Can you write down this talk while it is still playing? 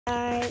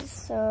Guys,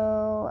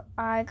 so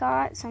I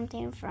got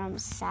something from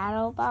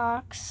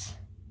Saddlebox.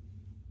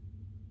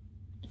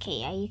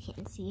 Okay, yeah, you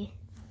can't see.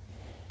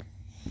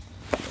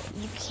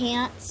 You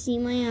can't see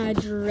my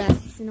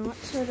address,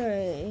 not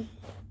today.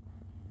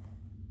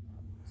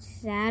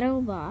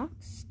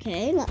 Saddlebox.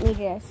 Okay, let me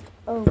just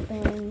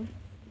open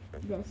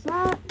this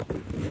up.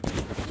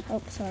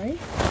 Oh, sorry.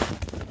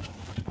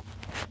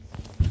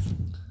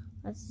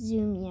 Let's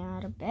zoom you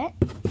out a bit.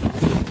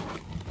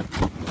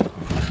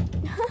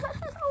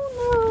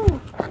 Oh no!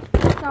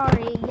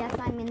 Sorry, yes,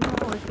 I'm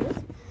into horses.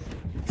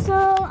 So,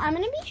 I'm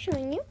going to be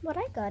showing you what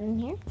I got in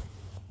here.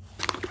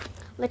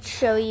 Let's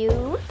show you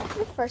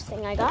the first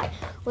thing I got,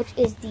 which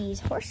is these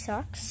horse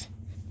socks.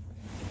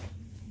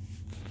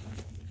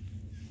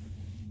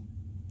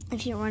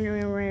 If you're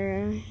wondering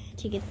where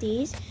to get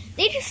these,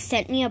 they just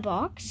sent me a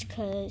box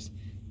because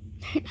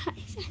they're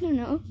nice. I don't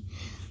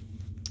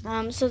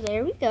know. So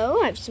there we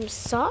go. I have some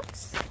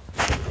socks,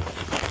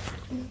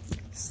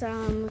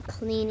 some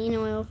cleaning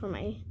oil for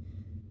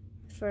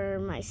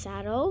my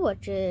saddle,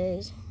 which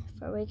is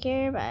for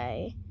Care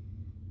by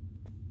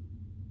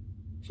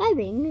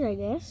Fibings, I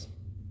guess.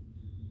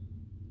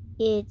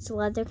 It's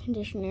leather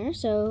conditioner,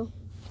 so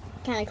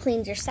kind of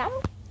cleans your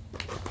saddle.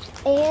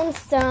 And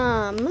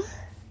some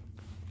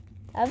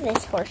of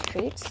this horse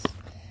treats.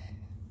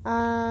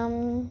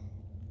 Mona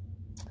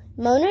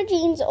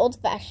Jean's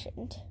Old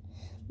Fashioned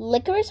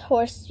Licorice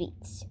Horse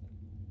Sweets.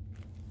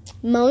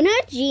 Mona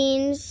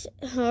Jean's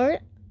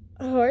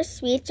horse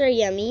sweets are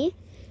yummy,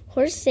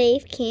 horse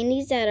safe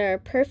candies that are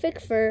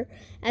perfect for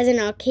as an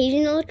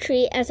occasional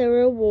treat as a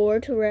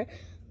reward to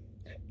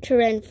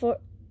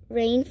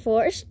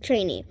reinforce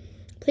training.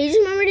 Please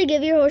remember to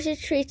give your horses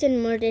treats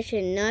in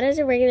moderation, not as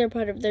a regular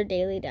part of their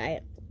daily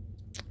diet.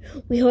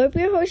 We hope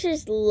your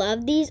horses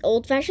love these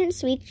old-fashioned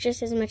sweets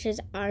just as much as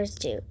ours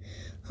do.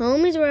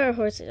 Home is where our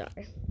horses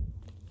are.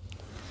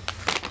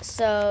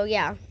 So,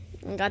 yeah,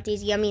 I got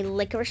these yummy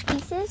licorice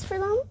pieces for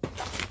them.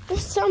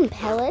 There's some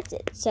pellets.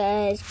 It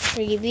says,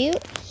 preview.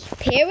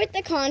 Pair with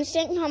the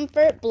constant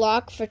comfort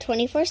block for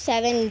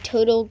 24/7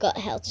 total gut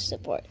health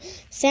support.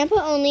 Sample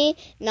only,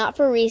 not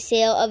for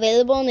resale.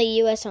 Available in the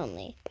U.S.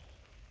 only.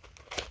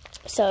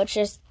 So it's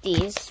just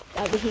these.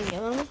 We can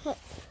give them.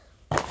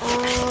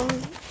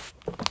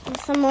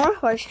 Some more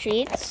horse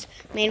treats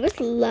made with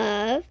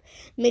love.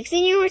 Mix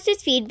in your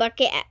horse's feed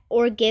bucket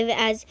or give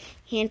as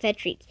hand-fed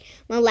treats.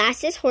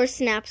 Molasses horse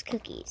snaps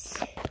cookies.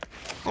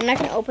 I'm not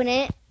gonna open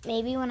it.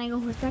 Maybe when I go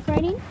horseback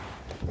riding.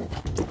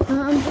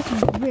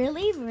 This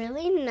really,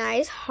 really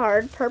nice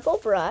hard purple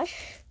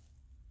brush.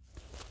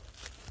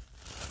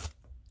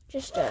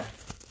 Just a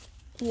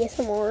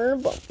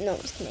ASMR, but no,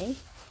 I'm just kidding.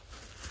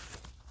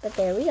 But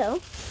there we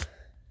go.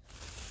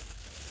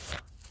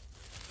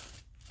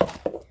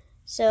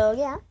 So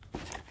yeah,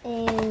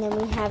 and then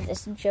we have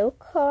this joke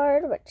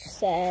card which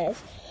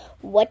says,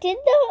 "What did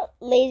the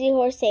lazy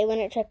horse say when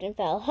it tripped and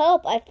fell?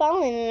 Help! I've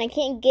fallen and I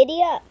can't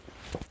giddy up."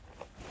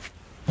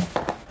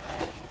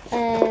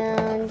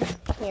 And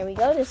here we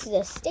go. This is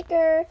a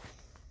sticker.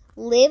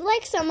 Live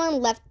like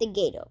someone left the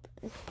gate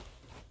open.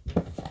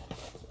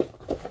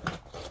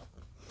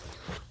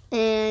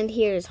 And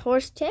here's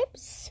horse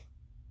tips.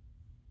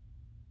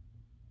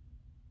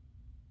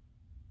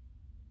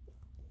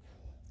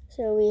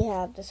 So we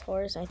have this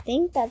horse. I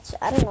think that's,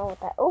 I don't know what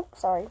that, oh,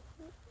 sorry.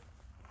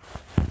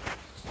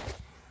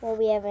 Well,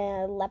 we have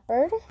a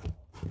leopard,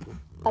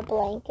 a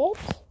blanket,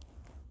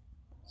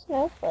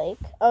 snowflake.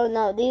 Oh,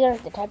 no, these are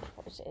the type of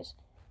horses.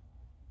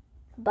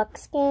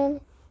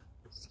 Buckskin,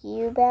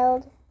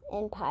 skewbald,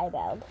 and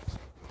piebald.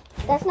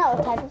 That's not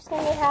what type of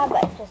skin they have,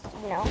 but just,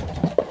 you know.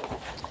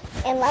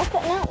 And last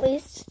but not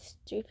least,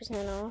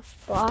 3% off.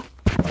 Blah.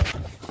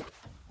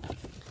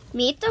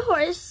 Meet the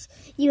horse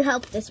you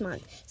helped this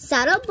month.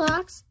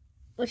 Saddlebox,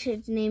 which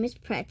its name is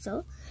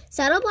Pretzel.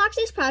 Saddlebox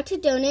is proud to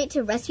donate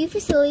to rescue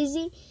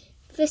facilities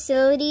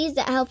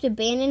that help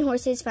abandoned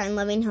horses find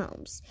loving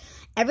homes.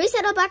 Every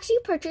saddlebox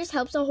you purchase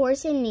helps a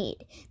horse in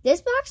need.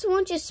 This box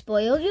won't just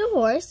spoil your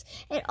horse,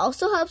 it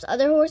also helps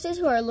other horses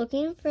who are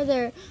looking for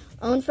their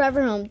own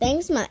forever home.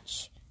 Thanks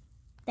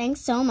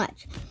so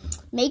much.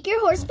 Make your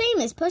horse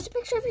famous. Post a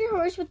picture of your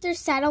horse with their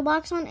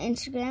saddlebox on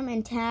Instagram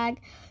and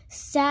tag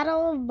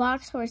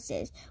Saddlebox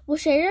Horses. We'll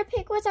share your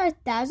pic with our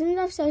thousands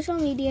of social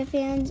media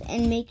fans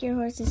and make your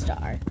horse a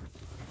star.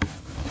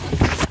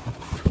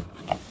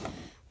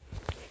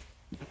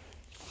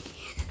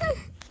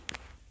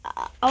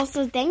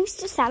 Also, thank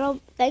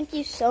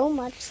you so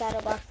much,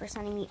 Saddlebox, for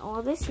sending me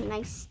all this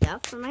nice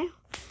stuff for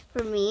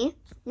me.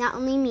 Not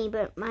only me,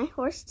 but my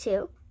horse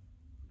too.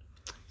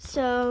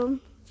 So,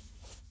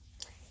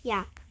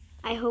 yeah.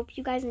 I hope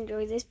you guys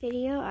enjoyed this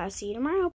video. I'll see you tomorrow.